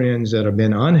dangerous trends that have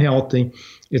been unhealthy.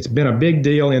 It's been a big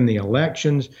deal in the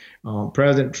elections.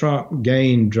 President Trump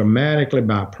gained dramatically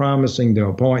by promising to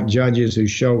appoint judges who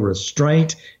show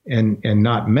restraint and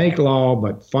not make law,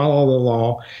 but follow the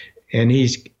law. And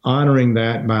he's honoring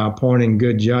that by appointing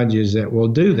good judges that will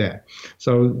do that.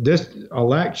 So this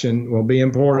election will be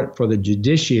important for the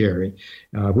judiciary.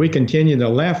 We continue the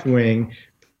left wing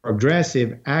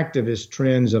progressive activist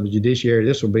trends of the judiciary.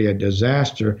 This will be a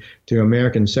disaster to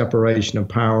American separation of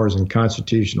powers and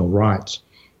constitutional rights.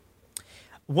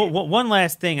 One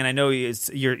last thing, and I know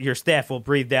your staff will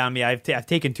breathe down me. I've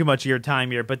taken too much of your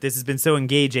time here, but this has been so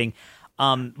engaging.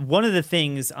 One of the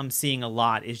things I'm seeing a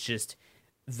lot is just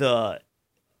the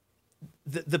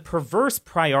perverse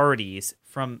priorities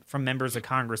from members of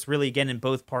Congress, really, again, in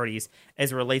both parties,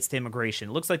 as it relates to immigration.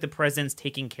 It looks like the president's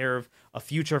taking care of a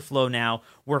future flow now.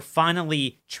 We're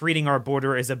finally treating our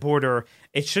border as a border.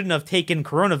 It shouldn't have taken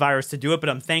coronavirus to do it, but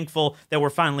I'm thankful that we're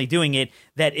finally doing it,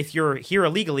 that if you're here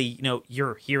illegally,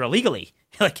 you're here illegally.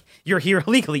 Like, you're here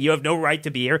illegally. You have no right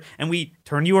to be here, and we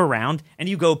turn you around and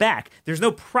you go back. There's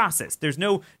no process. There's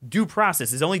no due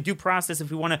process. There's only due process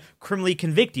if we want to criminally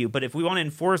convict you. But if we want to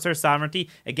enforce our sovereignty,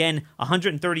 again,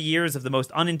 130 years of the most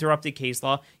uninterrupted case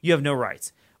law, you have no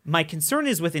rights. My concern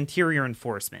is with interior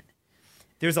enforcement.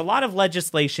 There's a lot of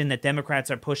legislation that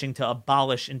Democrats are pushing to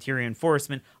abolish interior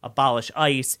enforcement, abolish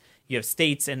ICE. You have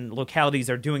states and localities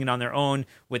are doing it on their own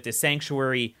with the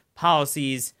sanctuary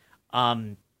policies.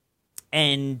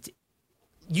 And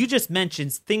you just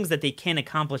mentioned things that they can't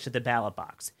accomplish at the ballot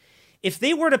box. If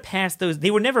they were to pass those, they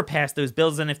would never pass those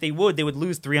bills, and if they would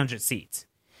lose 300 seats.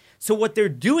 So what they're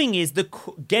doing is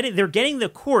they're getting the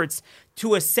courts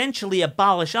to essentially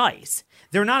abolish ICE.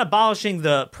 They're not abolishing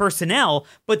the personnel,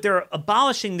 but they're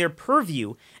abolishing their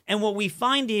purview. And what we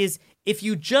find is, if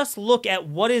you just look at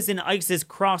what is in ICE's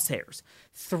crosshairs,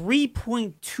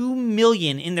 3.2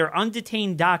 million in their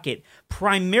undetained docket,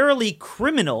 primarily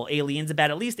criminal aliens, about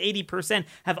at least 80%,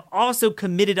 have also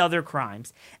committed other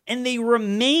crimes. And they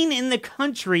remain in the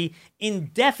country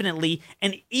indefinitely,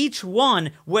 and each one,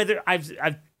 whether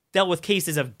I've dealt with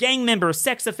cases of gang members,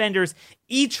 sex offenders,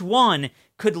 each one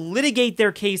could litigate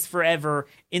their case forever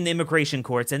in the immigration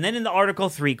courts and then in the Article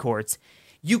 3 courts.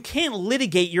 You can't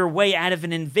litigate your way out of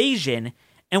an invasion.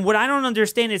 And what I don't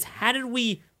understand is, how did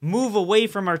we move away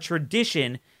from our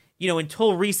tradition,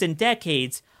 until recent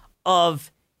decades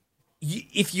of,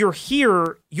 if you're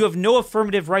here, you have no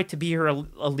affirmative right to be here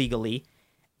illegally.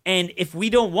 And if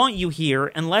we don't want you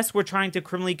here, unless we're trying to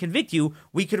criminally convict you,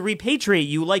 we could repatriate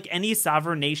you like any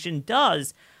sovereign nation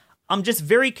does. I'm just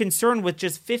very concerned with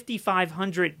just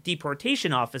 5,500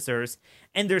 deportation officers,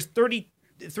 and there's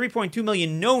 3.2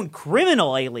 million known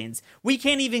criminal aliens. We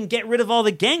can't even get rid of all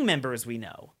the gang members we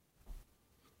know.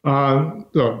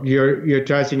 Look, you're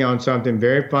touching on something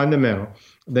very fundamental.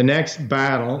 The next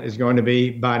battle is going to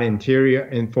be about interior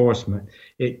enforcement.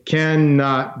 It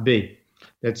cannot be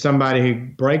that somebody who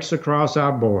breaks across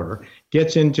our border,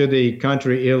 gets into the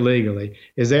country illegally,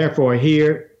 is therefore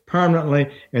here permanently,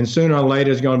 and sooner or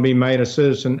later is going to be made a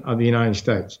citizen of the United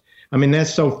States. I mean,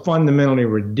 that's so fundamentally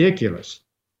ridiculous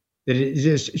that it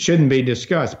just shouldn't be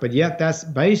discussed. But yet that's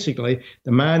basically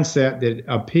the mindset that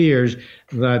appears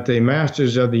that the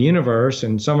masters of the universe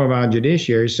and some of our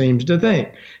judiciary seems to think.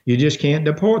 You just can't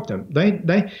deport them.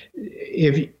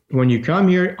 When you come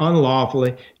here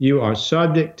unlawfully, you are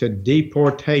subject to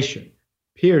deportation,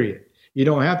 period. You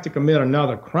don't have to commit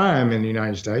another crime in the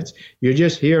United States. You're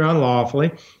just here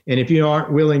unlawfully. And if you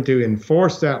aren't willing to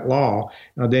enforce that law,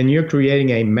 then you're creating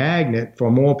a magnet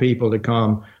for more people to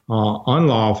come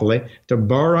unlawfully, to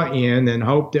burrow in and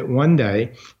hope that one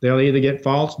day they'll either get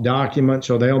false documents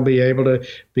or they'll be able to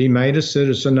be made a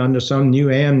citizen under some new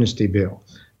amnesty bill.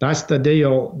 That's the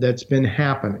deal that's been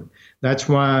happening. That's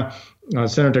why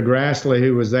Senator Grassley,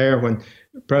 who was there when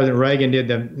President Reagan did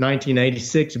the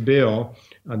 1986 bill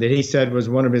that he said was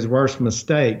one of his worst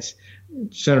mistakes,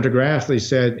 Senator Grassley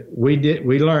said, we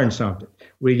learned something.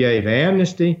 We gave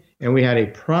amnesty and we had a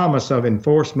promise of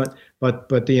enforcement, but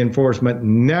the enforcement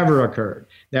never occurred.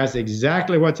 That's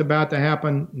exactly what's about to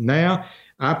happen now.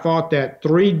 I fought that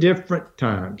 3 different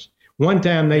times. One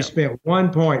time they spent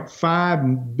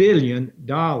 $1.5 billion,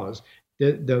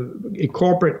 the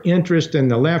corporate interest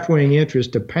and the left-wing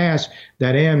interest, to pass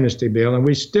that amnesty bill, and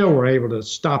we still were able to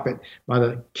stop it by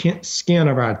the skin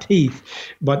of our teeth.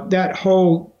 But that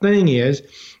whole thing is,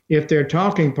 if their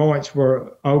talking points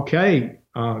were okay,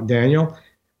 Daniel,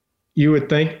 you would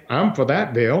think, I'm for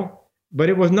that bill. But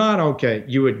it was not okay.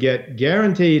 You would get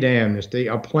guaranteed amnesty.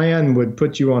 A plan would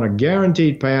put you on a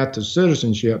guaranteed path to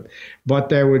citizenship, but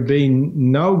there would be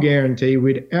no guarantee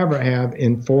we'd ever have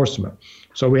enforcement.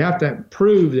 So we have to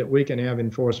prove that we can have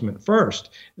enforcement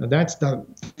first. Now, that's the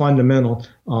fundamental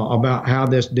about how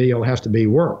this deal has to be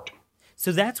worked.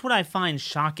 So that's what I find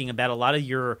shocking about a lot of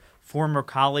your former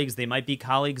colleagues. They might be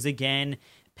colleagues again,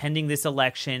 pending this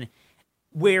election,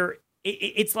 where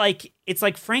it's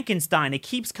like Frankenstein. It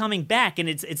keeps coming back, and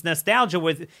it's nostalgia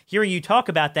with hearing you talk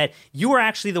about that. You were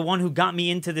actually the one who got me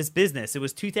into this business. It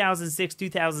was 2006,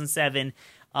 2007.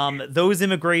 Those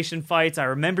immigration fights. I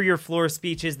remember your floor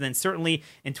speeches. And then certainly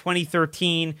in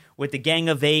 2013 with the Gang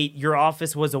of Eight, your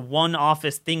office was a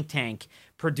one-office think tank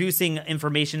producing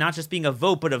information, not just being a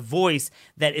vote, but a voice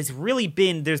that has really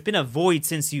been, there's been a void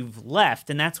since you've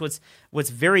left. And that's what's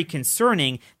very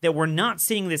concerning, that we're not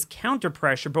seeing this counter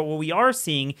pressure, but what we are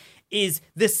seeing is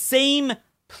the same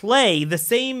play, the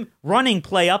same running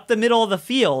play up the middle of the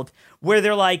field, where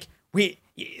they're like,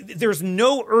 there's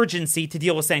no urgency to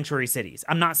deal with sanctuary cities.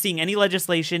 I'm not seeing any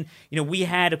legislation. We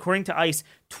had, according to ICE,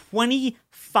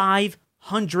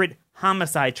 2,500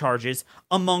 homicide charges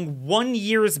among 1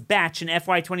 year's batch in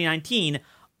FY 2019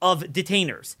 of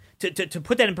detainers. To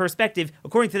put that in perspective,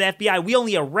 according to the FBI, we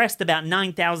only arrest about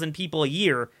 9,000 people a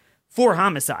year for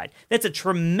homicide. That's a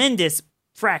tremendous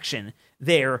fraction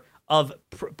there of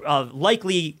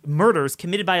likely murders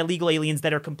committed by illegal aliens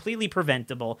that are completely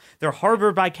preventable. They're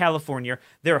harbored by California.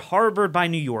 They're harbored by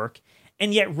New York.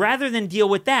 And yet, rather than deal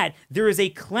with that, there is a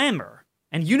clamor,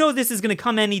 and this is going to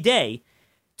come any day,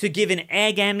 to give an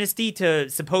ag amnesty to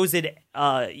supposed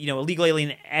illegal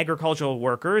alien agricultural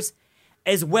workers,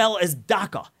 as well as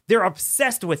DACA. They're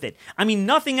obsessed with it. I mean,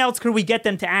 nothing else could we get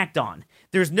them to act on.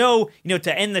 There's no,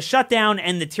 to end the shutdown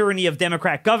and the tyranny of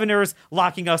Democrat governors,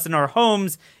 locking us in our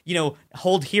homes,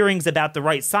 hold hearings about the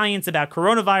right science, about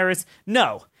coronavirus.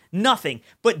 No, nothing.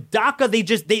 But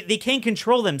DACA, they can't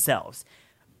control themselves.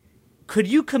 Could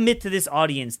you commit to this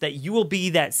audience that you will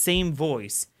be that same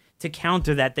voice to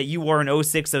counter that you were in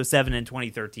 06, 07, and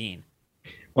 2013?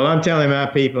 Well, I'm telling my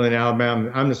people in Alabama,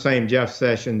 I'm the same Jeff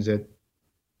Sessions that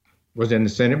was in the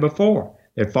Senate before,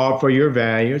 that fought for your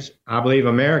values, I believe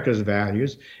America's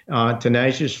values,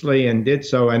 tenaciously, and did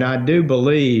so. And I do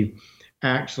believe,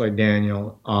 actually,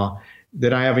 Daniel,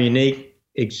 that I have a unique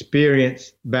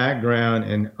experience, background,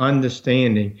 and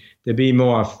understanding to be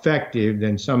more effective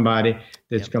than somebody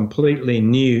that's completely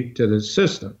new to the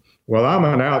system. Well, I'm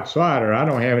an outsider. I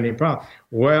don't have any problem.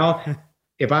 Well,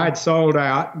 if I had sold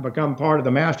out and become part of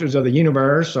the masters of the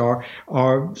universe, or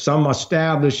some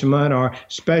establishment or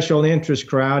special interest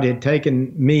crowd had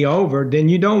taken me over, then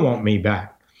you don't want me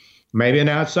back. Maybe an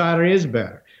outsider is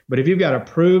better. But if you've got a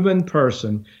proven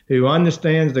person who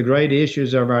understands the great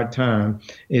issues of our time,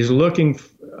 is looking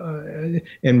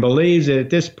and believes that at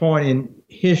this point in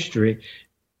history,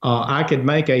 I could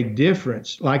make a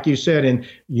difference, like you said, in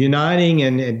uniting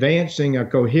and advancing a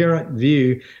coherent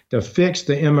view to fix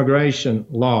the immigration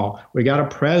law. We got a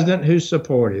president who's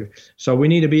supportive, so we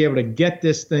need to be able to get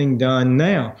this thing done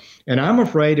now. And I'm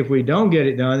afraid if we don't get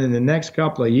it done in the next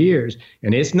couple of years,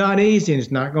 and it's not easy, and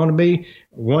it's not going to be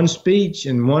one speech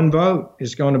and one vote,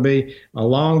 it's going to be a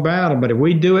long battle. But if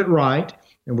we do it right,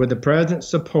 and with the president's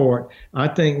support, I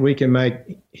think we can make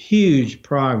huge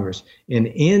progress in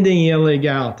ending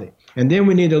illegality. And then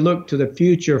we need to look to the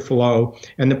future flow.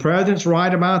 And the president's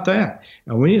right about that.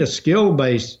 And we need a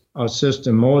skill-based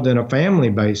system more than a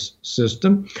family-based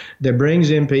system that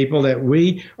brings in people that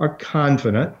we are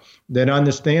confident that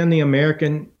understand the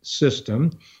American system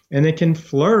and that can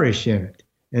flourish in it,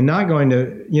 and not going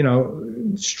to,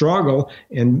 struggle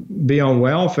and be on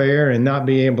welfare and not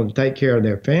be able to take care of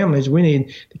their families. We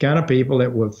need the kind of people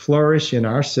that will flourish in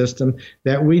our system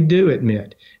that we do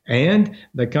admit. And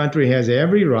the country has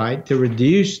every right to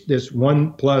reduce this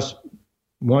 1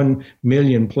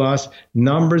 million plus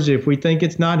numbers if we think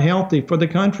it's not healthy for the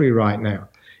country right now.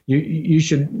 You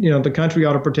should, the country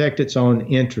ought to protect its own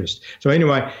interest. So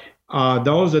anyway,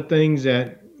 those are things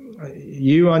that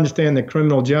you understand the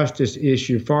criminal justice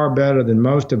issue far better than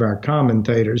most of our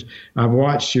commentators. I've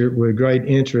watched with great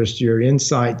interest your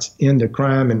insights into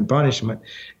crime and punishment.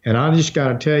 And I just got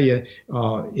to tell you,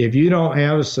 if you don't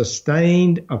have a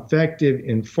sustained, effective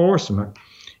enforcement,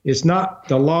 it's not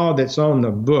the law that's on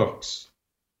the books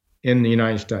in the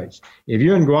United States. If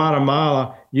you're in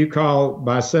Guatemala, you call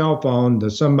by cell phone to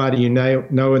somebody you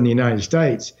know in the United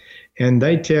States, and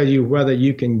they tell you whether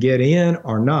you can get in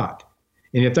or not.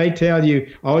 And if they tell you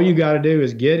all you got to do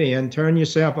is get in, turn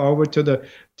yourself over to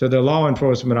the law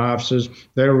enforcement officers,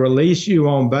 they'll release you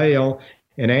on bail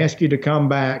and ask you to come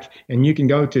back, and you can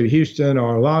go to Houston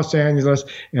or Los Angeles,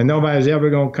 and nobody's ever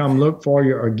going to come look for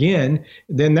you again,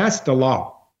 then that's the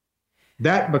law.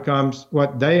 That becomes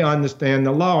what they understand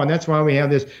the law, and that's why we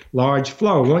have this large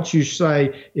flow. Once you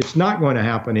say it's not going to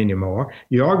happen anymore,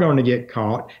 you are going to get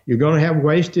caught, you're going to have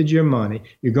wasted your money,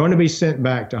 you're going to be sent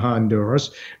back to Honduras,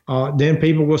 then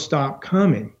people will stop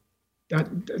coming.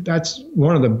 That's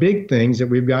one of the big things that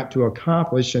we've got to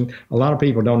accomplish, and a lot of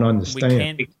people don't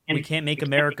understand. We can't make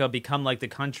America become like the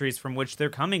countries from which they're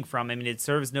coming from. I mean, it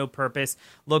serves no purpose.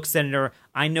 Look, Senator,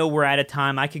 I know we're out of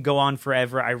time. I could go on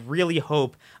forever. I really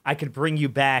hope I could bring you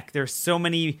back. There's so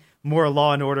many more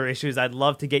law and order issues I'd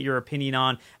love to get your opinion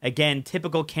on. Again,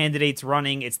 typical candidates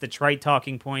running. It's the trite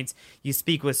talking points. You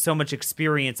speak with so much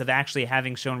experience of actually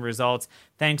having shown results.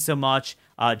 Thanks so much.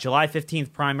 July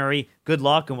 15th primary. Good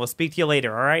luck, and we'll speak to you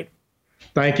later, all right?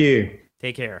 Thank you.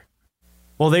 Take care.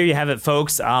 Well, there you have it,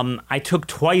 folks. I took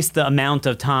twice the amount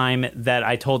of time that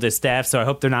I told his staff, so I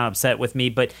hope they're not upset with me.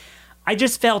 But I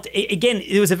just felt, again,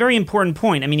 it was a very important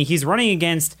point. I mean, he's running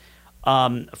against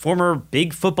former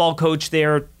big football coach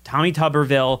there, Tommy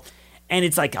Tuberville, and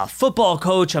it's like a football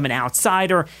coach. I'm an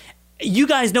outsider. You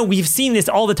guys know we've seen this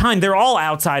all the time. They're all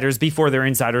outsiders before they're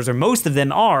insiders, or most of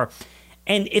them are.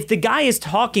 And if the guy is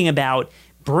talking about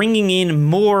bringing in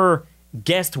more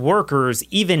guest workers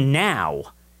even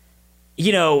now,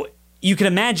 you can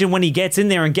imagine when he gets in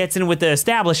there and gets in with the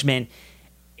establishment,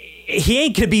 he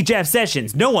ain't going to be Jeff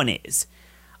Sessions. No one is.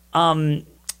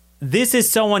 This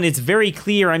is someone, it's very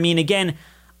clear. I mean, again,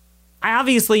 I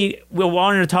obviously will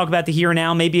want to talk about the here and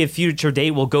now. Maybe a future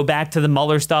date. We'll go back to the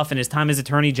Mueller stuff and his time as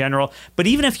Attorney General. But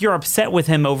even if you're upset with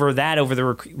him over the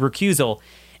recusal,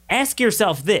 ask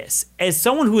yourself this. As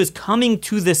someone who is coming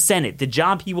to the Senate, the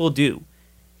job he will do,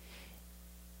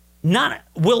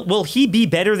 will he be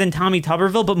better than Tommy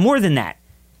Tuberville? But more than that,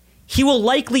 he will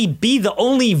likely be the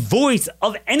only voice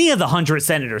of any of the 100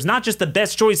 senators, not just the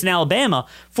best choice in Alabama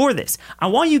for this. I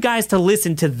want you guys to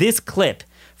listen to this clip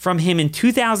from him in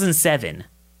 2007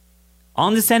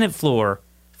 on the Senate floor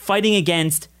fighting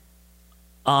against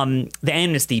the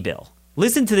amnesty bill.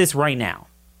 Listen to this right now.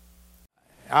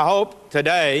 I hope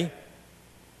today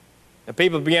that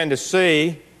people begin to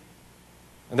see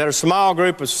that a small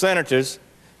group of senators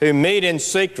who meet in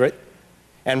secret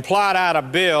and plot out a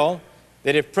bill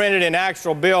that, if printed in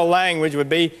actual bill language, would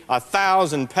be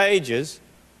 1,000 pages,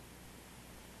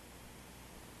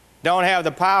 don't have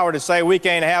the power to say we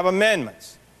can't have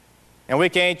amendments and we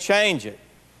can't change it.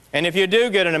 And if you do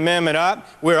get an amendment up,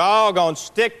 we're all going to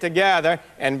stick together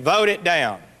and vote it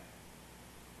down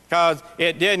because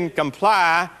it didn't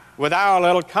comply with our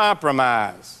little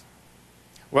compromise.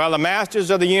 Well, the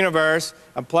masters of the universe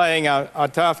are playing a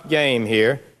tough game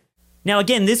here. Now,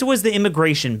 again, this was the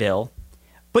immigration bill,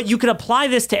 but you could apply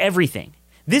this to everything.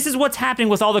 This is what's happening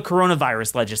with all the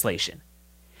coronavirus legislation.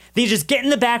 They just get in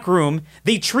the back room,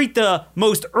 they treat the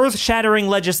most earth-shattering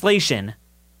legislation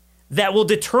that will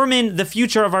determine the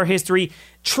future of our history,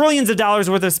 trillions of dollars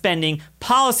worth of spending,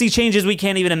 policy changes we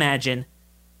can't even imagine,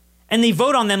 and they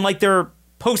vote on them like they're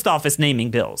post office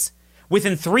naming bills.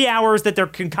 Within 3 hours that they're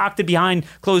concocted behind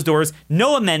closed doors,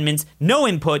 no amendments, no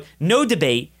input, no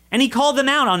debate, and he called them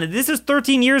out on it. This is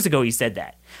 13 years ago he said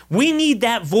that. We need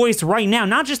that voice right now,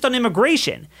 not just on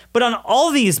immigration, but on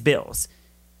all these bills.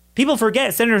 People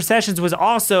forget Senator Sessions was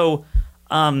also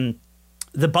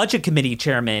the Budget Committee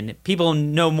chairman. People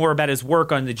know more about his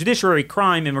work on the judiciary,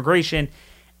 crime, immigration,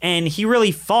 and he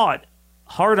really fought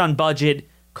hard on budget,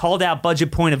 called out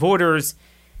budget point of orders.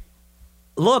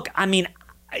 Look, I mean,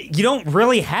 you don't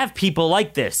really have people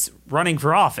like this running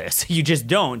for office. You just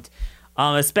don't.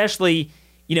 Especially,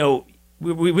 we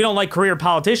don't like career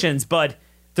politicians, but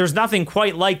there's nothing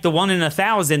quite like the 1 in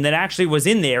 1,000 that actually was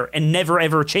in there and never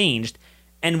ever changed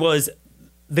and was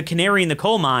the canary in the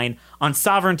coal mine on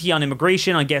sovereignty, on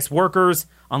immigration, on guest workers,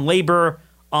 on labor,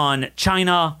 on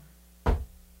China.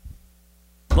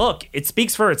 Look, it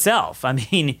speaks for itself. I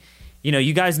mean,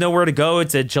 you guys know where to go.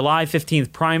 It's a July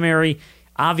 15th primary.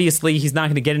 Obviously, he's not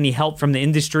going to get any help from the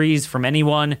industries, from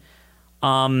anyone.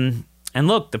 And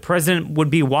look, the president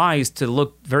would be wise to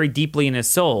look very deeply in his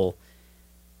soul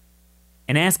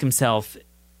and ask himself,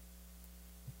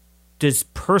 does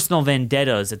personal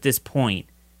vendettas at this point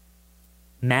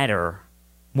matter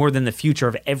more than the future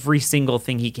of every single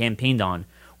thing he campaigned on,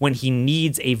 when he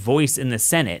needs a voice in the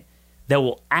Senate that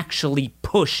will actually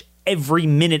push every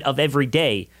minute of every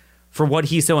day for what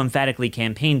he so emphatically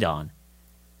campaigned on?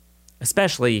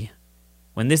 Especially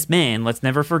when this man, let's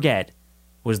never forget,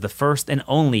 was the first and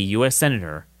only U.S.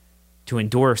 Senator to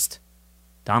endorse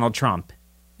Donald Trump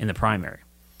in the primary.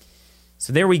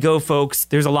 So there we go, folks.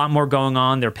 There's a lot more going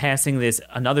on. They're passing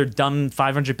another dumb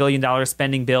 $500 billion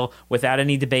spending bill without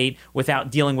any debate,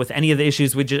 without dealing with any of the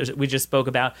issues we just spoke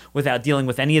about, without dealing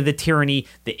with any of the tyranny,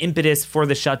 the impetus for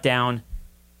the shutdown.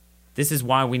 This is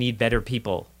why we need better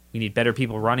people. We need better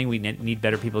people running. We need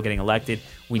better people getting elected.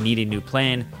 We need a new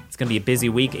plan. It's going to be a busy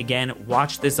week. Again,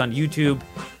 watch this on YouTube.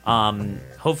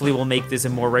 Hopefully we'll make this a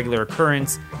more regular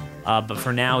occurrence. But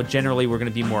for now, generally, we're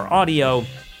going to be more audio.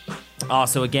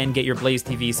 Also, again, get your Blaze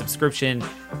TV subscription.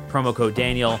 Promo code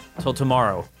Daniel. Till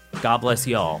tomorrow, God bless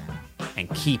y'all.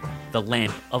 And keep the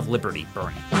lamp of liberty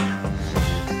burning.